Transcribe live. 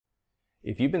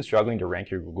If you've been struggling to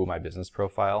rank your Google My Business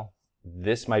profile,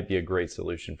 this might be a great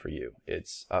solution for you.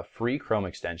 It's a free Chrome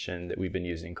extension that we've been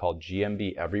using called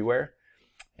GMB Everywhere.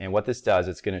 And what this does,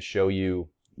 it's going to show you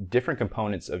different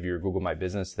components of your Google My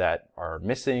Business that are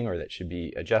missing or that should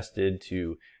be adjusted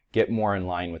to get more in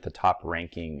line with the top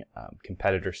ranking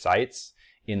competitor sites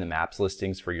in the maps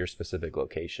listings for your specific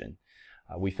location.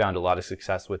 We found a lot of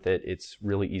success with it. It's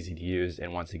really easy to use,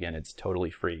 and once again, it's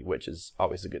totally free, which is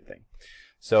always a good thing.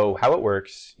 So how it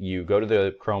works, you go to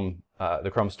the Chrome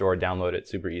store, download it,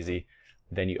 super easy.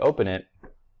 Then you open it,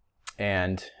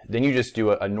 and then you just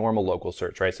do a normal local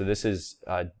search, right? So this is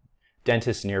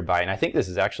dentist nearby, and I think this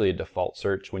is actually a default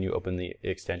search when you open the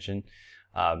extension.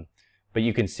 But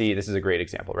you can see this is a great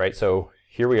example, right? So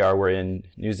here we are, we're in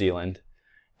New Zealand,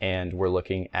 and we're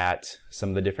looking at some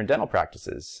of the different dental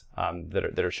practices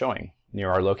that are showing near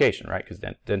our location, right? Because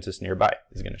dentist nearby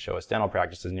is going to show us dental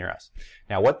practices near us.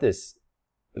 Now, what this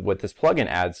plugin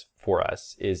adds for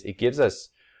us is it gives us,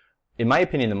 in my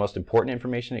opinion, the most important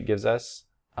information it gives us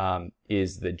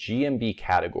is the GMB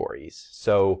categories.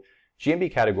 So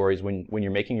GMB categories, when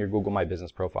you're making your Google My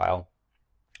Business profile,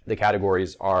 the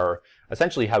categories are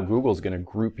essentially how Google's going to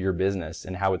group your business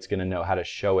and how it's going to know how to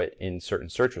show it in certain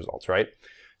search results, right?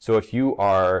 So if you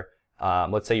are,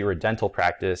 let's say you're a dental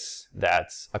practice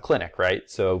that's a clinic, right?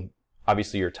 So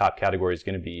obviously your top category is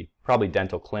going to be probably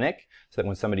dental clinic, so that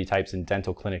when somebody types in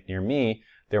dental clinic near me,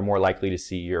 they're more likely to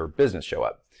see your business show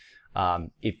up.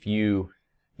 If you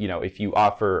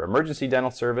offer emergency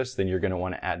dental service, then you're going to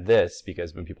want to add this,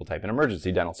 because when people type in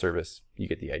emergency dental service, you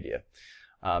get the idea.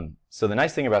 So the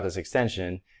nice thing about this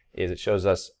extension is it shows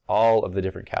us all of the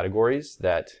different categories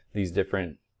that these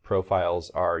different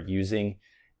profiles are using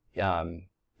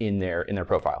in their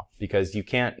profile, because you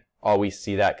can't always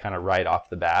see that kind of right off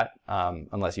the bat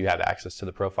unless you have access to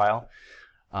the profile.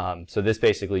 So this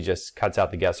basically just cuts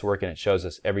out the guesswork, and it shows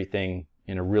us everything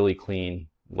in a really clean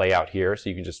layout here, so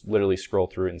you can just literally scroll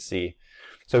through and see.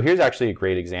 So here's actually a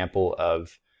great example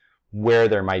of where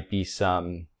there might be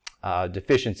some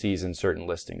deficiencies in certain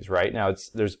listings, right? Now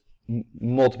there's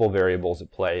multiple variables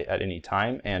at play at any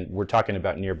time, and we're talking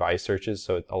about nearby searches,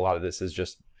 so a lot of this is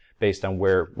just based on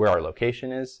where our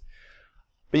location is.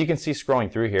 But you can see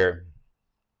scrolling through here,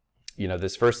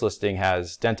 this first listing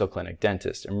has dental clinic,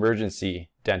 dentist, emergency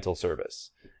dental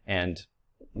service, and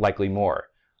likely more.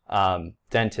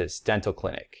 Dentist, dental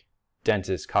clinic,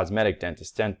 dentist, cosmetic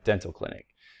dentist, dental clinic.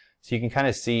 So you can kind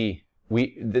of see,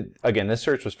 again, this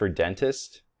search was for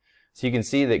dentist. So you can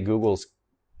see that Google's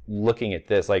looking at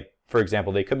this, like, for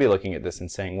example, they could be looking at this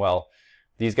and saying, well,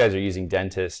 these guys are using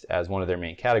dentist as one of their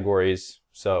main categories,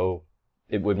 so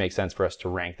it would make sense for us to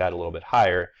rank that a little bit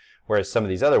higher. Whereas some of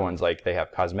these other ones, like they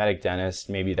have cosmetic dentist,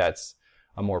 maybe that's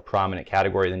a more prominent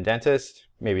category than dentist,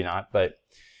 maybe not, but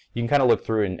you can kind of look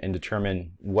through and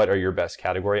determine what are your best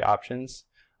category options.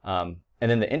 And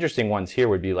then the interesting ones here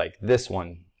would be like this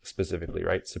one specifically,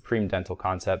 right? Supreme Dental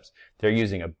Concepts. They're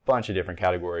using a bunch of different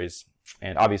categories,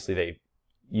 and obviously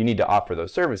you need to offer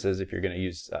those services if you're going to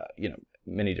use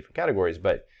many different categories,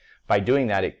 but by doing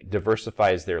that, it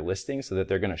diversifies their listing so that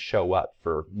they're going to show up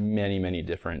for many, many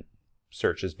different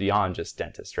searches beyond just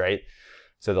dentist, right?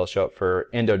 So they'll show up for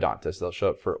endodontist, they'll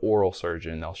show up for oral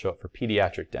surgeon, they'll show up for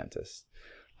pediatric dentist.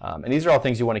 And these are all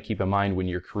things you want to keep in mind when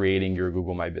you're creating your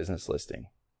Google My Business listing.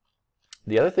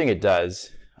 The other thing it does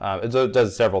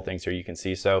several things here you can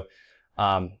see. So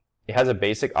it has a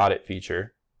basic audit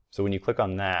feature. So when you click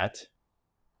on that,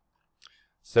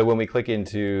 so when we click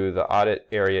into the audit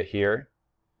area here,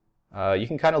 you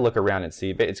can kind of look around and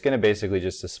see, but it's going to basically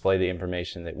just display the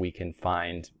information that we can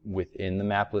find within the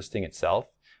map listing itself.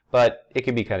 But it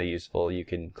can be kind of useful. You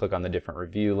can click on the different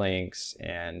review links,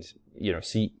 and you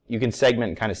can segment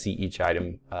and kind of see each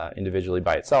item individually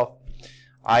by itself.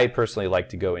 I personally like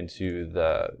to go into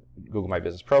the Google My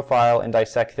Business profile and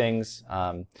dissect things.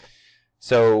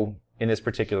 So in this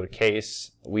particular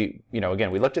case,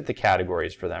 again, we looked at the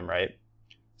categories for them, right?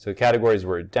 So the categories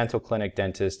were dental clinic,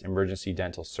 dentist, emergency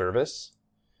dental service,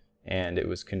 and it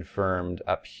was confirmed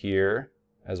up here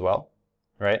as well,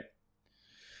 right?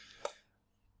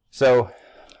 So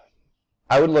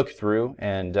I would look through,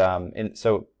 and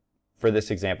so for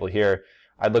this example here,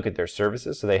 I'd look at their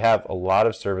services. So they have a lot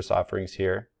of service offerings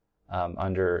here.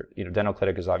 Under dental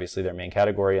clinic is obviously their main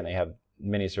category, and they have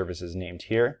many services named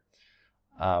here.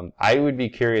 I would be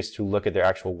curious to look at their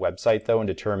actual website though and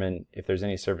determine if there's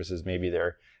any services maybe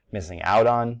they're missing out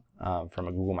on from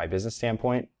a Google My Business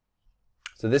standpoint.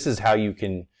 So this is how you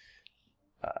can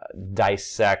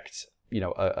dissect,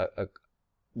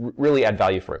 really add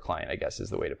value for a client, I guess is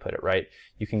the way to put it, right?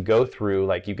 You can go through,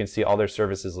 like you can see all their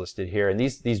services listed here, and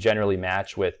these generally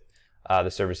match with the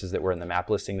services that were in the map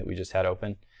listing that we just had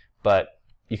open. But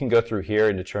you can go through here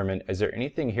and determine, is there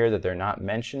anything here that they're not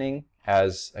mentioning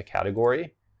as a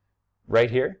category right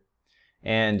here?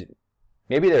 And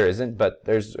maybe there isn't, but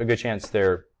there's a good chance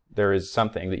there is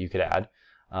something that you could add.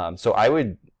 So I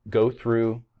would go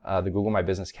through the Google My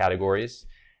Business categories,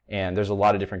 and there's a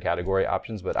lot of different category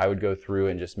options, but I would go through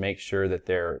and just make sure that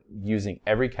they're using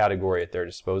every category at their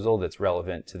disposal that's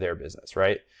relevant to their business,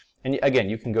 right? And again,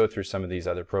 you can go through some of these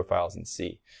other profiles and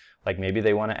see, like maybe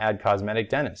they want to add cosmetic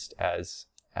dentist as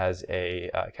a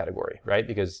category, right?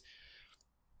 Because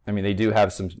I mean, they do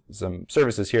have some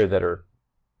services here that are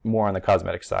more on the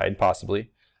cosmetic side,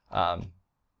 possibly.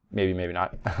 Maybe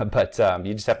not. But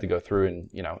you just have to go through and,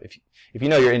 you know, if you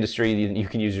know your industry, you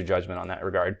can use your judgment on that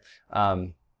regard.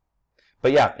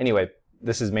 But yeah, anyway,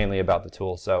 this is mainly about the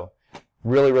tool. So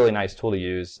really, really nice tool to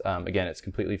use. Again, it's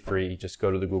completely free. Just go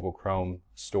to the Google Chrome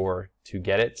store to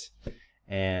get it.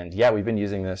 And yeah, we've been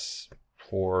using this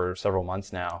for several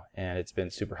months now, and it's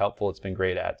been super helpful. It's been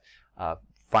great at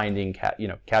finding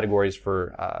categories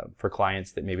for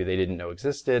clients that maybe they didn't know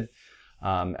existed,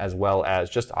 as well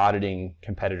as just auditing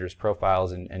competitors'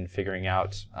 profiles and figuring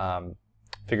out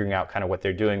kind of what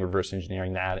they're doing, reverse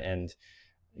engineering that, and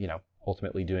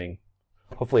ultimately doing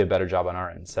hopefully a better job on our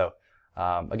end. So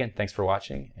again, thanks for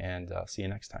watching, and see you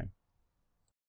next time.